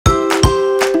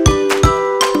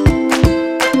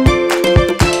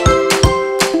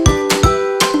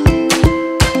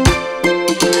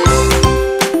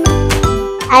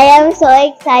so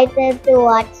excited to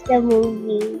watch the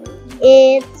movie.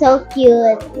 It's so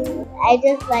cute. I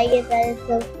just like it that it's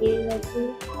so cute.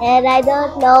 And I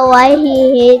don't know why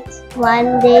he hates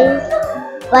Mondays,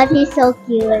 but he's so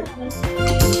cute.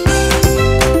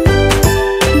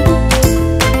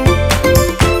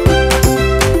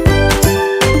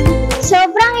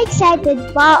 Sobrang excited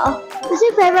po. Kasi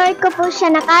favorite ko po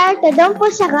siya na character doon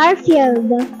po sa Garfield.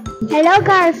 Hello,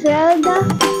 Garfield!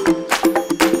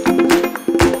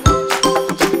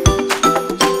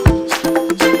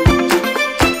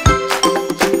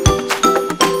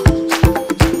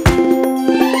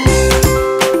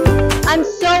 I'm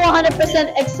so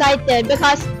 100% excited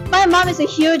because my mom is a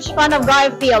huge fan of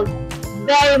Garfield,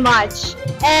 very much.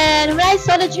 And when I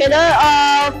saw the trailer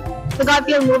of the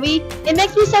Garfield movie, it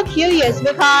makes me so curious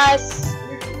because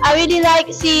I really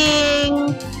like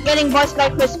getting voiced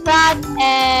by Chris Pratt,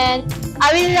 and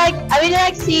I really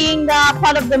like seeing the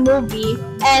part of the movie.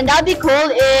 And that'd be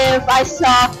cool if I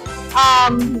saw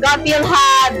Garfield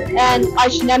had an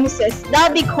arch nemesis.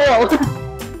 That'd be cool.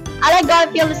 I like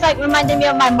Garfield. It's like reminding me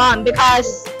of my mom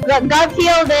because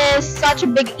Garfield is such a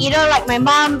big eater like my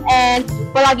mom, and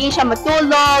palagi siya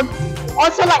matulog.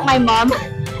 Also like my mom,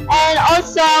 and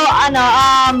also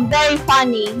very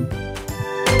funny.